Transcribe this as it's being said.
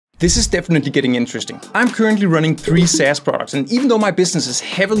This is definitely getting interesting. I'm currently running 3 SaaS products, and even though my business is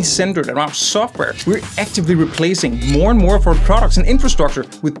heavily centered around software, we're actively replacing more and more of our products and infrastructure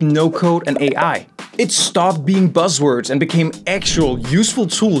with no-code and AI. It stopped being buzzwords and became actual useful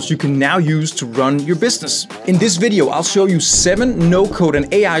tools you can now use to run your business. In this video, I'll show you 7 no-code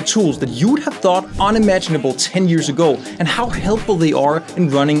and AI tools that you would have thought unimaginable 10 years ago and how helpful they are in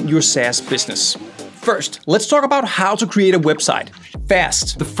running your SaaS business. First, let's talk about how to create a website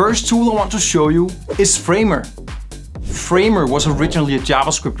fast. The first tool I want to show you is Framer. Framer was originally a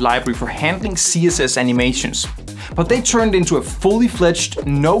JavaScript library for handling CSS animations, but they turned into a fully fledged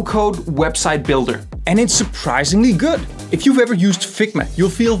no-code website builder. And it's surprisingly good. If you've ever used Figma, you'll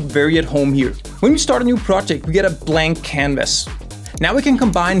feel very at home here. When we start a new project, we get a blank canvas. Now we can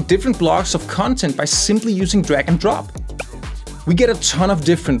combine different blocks of content by simply using drag and drop. We get a ton of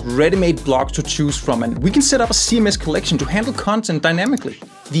different ready-made blocks to choose from, and we can set up a CMS collection to handle content dynamically.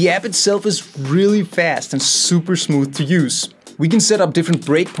 The app itself is really fast and super smooth to use. We can set up different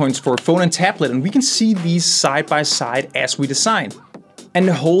breakpoints for phone and tablet, and we can see these side by side as we design. And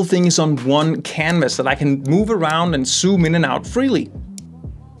the whole thing is on one canvas that I can move around and zoom in and out freely.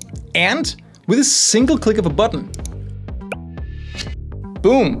 And with a single click of a button,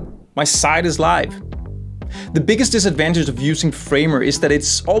 boom, my site is live. The biggest disadvantage of using Framer is that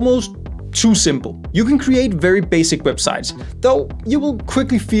it's almost too simple. You can create very basic websites, though you will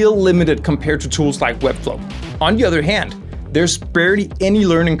quickly feel limited compared to tools like Webflow. On the other hand, there's barely any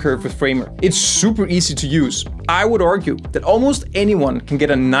learning curve with Framer. It's super easy to use. I would argue that almost anyone can get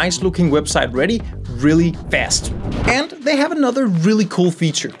a nice looking website ready really fast. And they have another really cool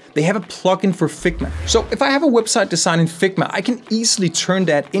feature. They have a plugin for Figma. So if I have a website design in Figma, I can easily turn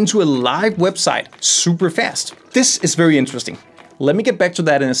that into a live website super fast. This is very interesting. Let me get back to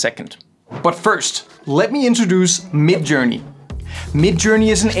that in a second. But first, let me introduce Midjourney.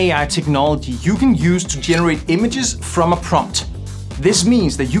 Midjourney is an AI technology you can use to generate images from a prompt. This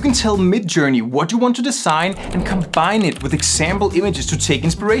means that you can tell Midjourney what you want to design and combine it with example images to take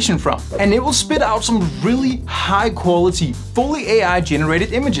inspiration from. And it will spit out some really high quality, fully AI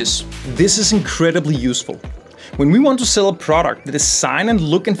generated images. This is incredibly useful. When we want to sell a product, the design and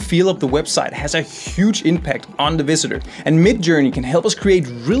look and feel of the website has a huge impact on the visitor, and Midjourney can help us create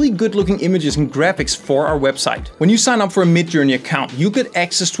really good looking images and graphics for our website. When you sign up for a Midjourney account, you get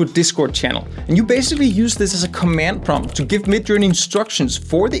access to a Discord channel, and you basically use this as a command prompt to give Midjourney instructions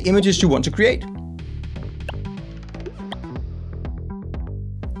for the images you want to create.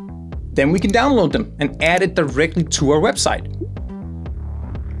 Then we can download them and add it directly to our website.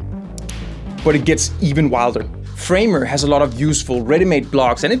 But it gets even wilder. Framer has a lot of useful ready-made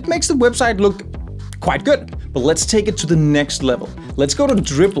blocks, and it makes the website look quite good. But let's take it to the next level. Let's go to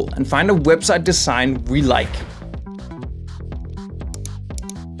Dribble and find a website design we like.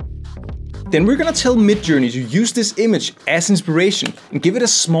 Then we're gonna tell Midjourney to use this image as inspiration and give it a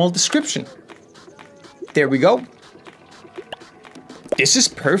small description. There we go. This is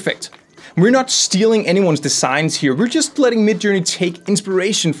perfect. We're not stealing anyone's designs here. We're just letting Midjourney take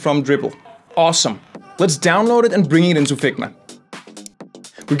inspiration from Dribble. Awesome. Let's download it and bring it into Figma.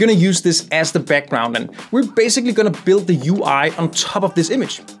 We're gonna use this as the background, and we're basically gonna build the UI on top of this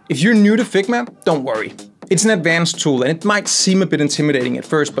image. If you're new to Figma, don't worry. It's an advanced tool and it might seem a bit intimidating at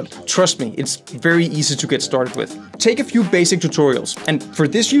first, but trust me, it's very easy to get started with. Take a few basic tutorials, and for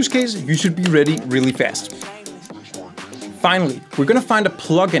this use case, you should be ready really fast. Finally, we're gonna find a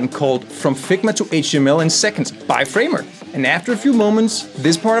plugin called From Figma to HTML in Seconds by Framer. And after a few moments,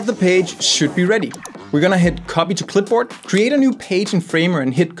 this part of the page should be ready. We're gonna hit copy to clipboard, create a new page in Framer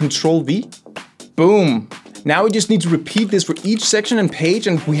and hit Ctrl V. Boom! Now we just need to repeat this for each section and page,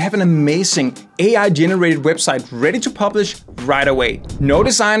 and we have an amazing AI generated website ready to publish right away. No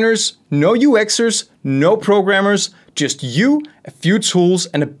designers, no UXers, no programmers, just you, a few tools,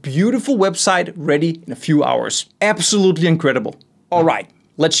 and a beautiful website ready in a few hours. Absolutely incredible. All right,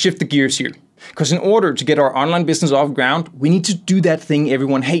 let's shift the gears here. Because in order to get our online business off ground, we need to do that thing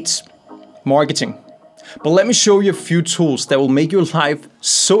everyone hates: marketing. But let me show you a few tools that will make your life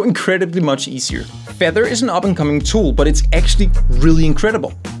so incredibly much easier. Feather is an up-and-coming tool, but it's actually really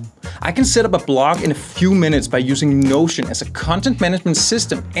incredible. I can set up a blog in a few minutes by using Notion as a content management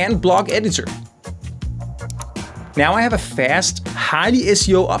system and blog editor. Now I have a fast, highly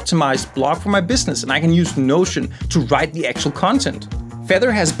SEO optimized blog for my business, and I can use Notion to write the actual content.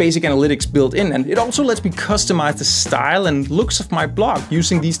 Feather has basic analytics built in, and it also lets me customize the style and looks of my blog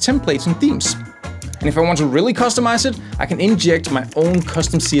using these templates and themes. And if I want to really customize it, I can inject my own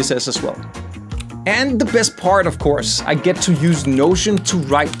custom CSS as well. And the best part, of course, I get to use Notion to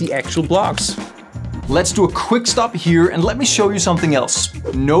write the actual blogs. Let's do a quick stop here and let me show you something else.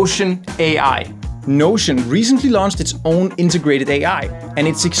 Notion AI. Notion recently launched its own integrated AI, and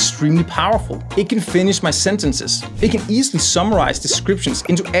it's extremely powerful. It can finish my sentences. It can easily summarize descriptions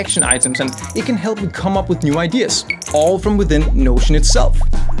into action items, and it can help me come up with new ideas, all from within Notion itself.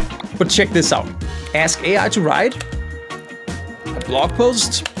 But check this out. Ask AI to write a blog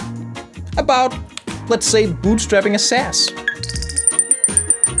post about, let's say, bootstrapping a SaaS.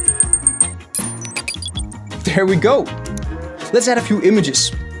 There we go. Let's add a few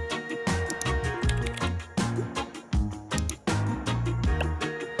images.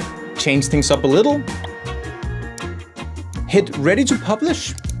 Change things up a little. Hit ready to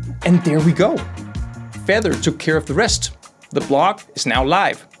publish. And there we go. Feather took care of the rest. The blog is now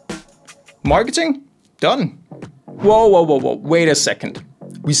live. Marketing? Done. Whoa, wait a second.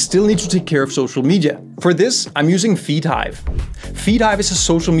 We still need to take care of social media. For this, I'm using FeedHive. FeedHive is a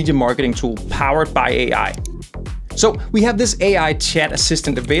social media marketing tool powered by AI. So we have this AI chat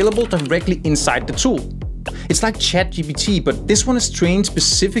assistant available directly inside the tool. It's like ChatGPT, but this one is trained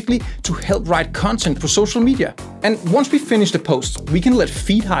specifically to help write content for social media. And once we finish the post, we can let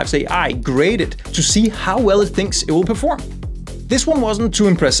FeedHive's AI grade it to see how well it thinks it will perform. This one wasn't too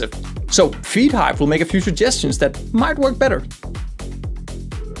impressive, so FeedHive will make a few suggestions that might work better.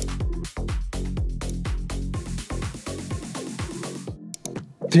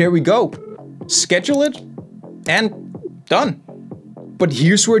 There we go. Schedule it, and done. But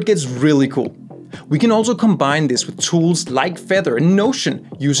here's where it gets really cool. We can also combine this with tools like Feather and Notion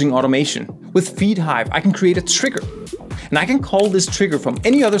using automation. With FeedHive, I can create a trigger. And I can call this trigger from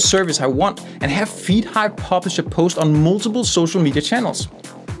any other service I want and have FeedHive publish a post on multiple social media channels.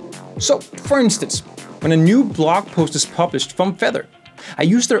 So, for instance, when a new blog post is published from Feather, I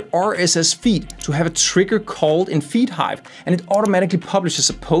use their RSS feed to have a trigger called in FeedHive, and it automatically publishes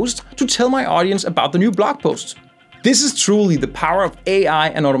a post to tell my audience about the new blog post. This is truly the power of AI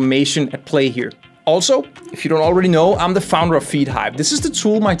and automation at play here. Also, if you don't already know, I'm the founder of FeedHive. This is the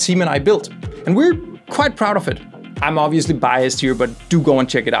tool my team and I built, and we're quite proud of it. I'm obviously biased here, but do go and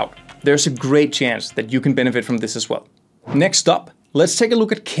check it out. There's a great chance that you can benefit from this as well. Next up, let's take a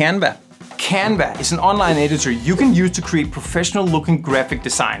look at Canva. Canva is an online editor you can use to create professional-looking graphic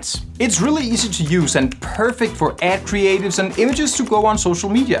designs. It's really easy to use and perfect for ad creatives and images to go on social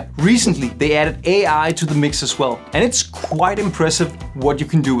media. Recently, they added AI to the mix as well, and it's quite impressive what you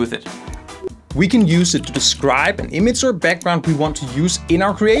can do with it. We can use it to describe an image or background we want to use in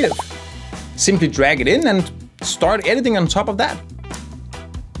our creative. Simply drag it in and start editing on top of that.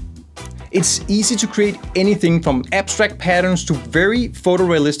 It's easy to create anything from abstract patterns to very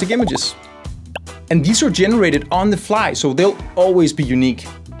photorealistic images. And these are generated on the fly, so they'll always be unique.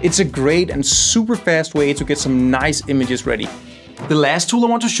 It's a great and super fast way to get some nice images ready. The last tool I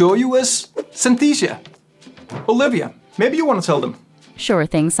want to show you is Synthesia. Olivia, maybe you want to tell them. Sure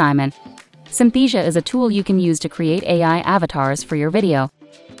thing, Simon. Synthesia is a tool you can use to create AI avatars for your video.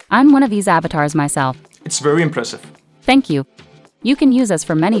 I'm one of these avatars myself. It's very impressive. Thank you. You can use us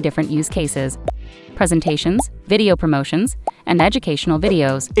for many different use cases. Presentations, video promotions, and educational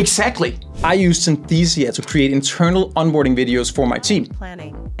videos. Exactly! I use Synthesia to create internal onboarding videos for my team.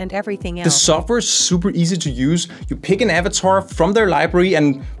 Planning and everything else. The software is super easy to use. You pick an avatar from their library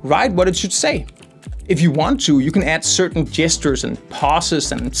and write what it should say. If you want to, you can add certain gestures and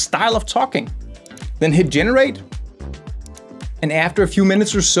pauses and style of talking. Then hit generate. And after a few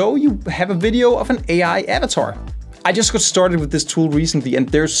minutes or so, you have a video of an AI avatar. I just got started with this tool recently, and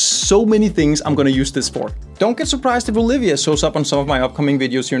there's so many things I'm gonna use this for. Don't get surprised if Olivia shows up on some of my upcoming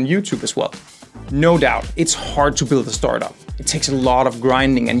videos here on YouTube as well. No doubt, it's hard to build a startup. It takes a lot of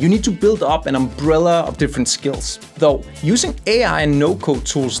grinding, and you need to build up an umbrella of different skills. Though, using AI and no-code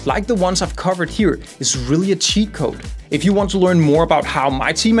tools like the ones I've covered here is really a cheat code. If you want to learn more about how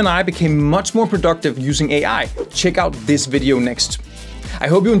my team and I became much more productive using AI, check out this video next. I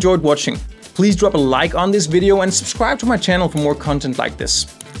hope you enjoyed watching. Please drop a like on this video and subscribe to my channel for more content like this.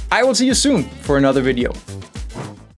 I will see you soon for another video.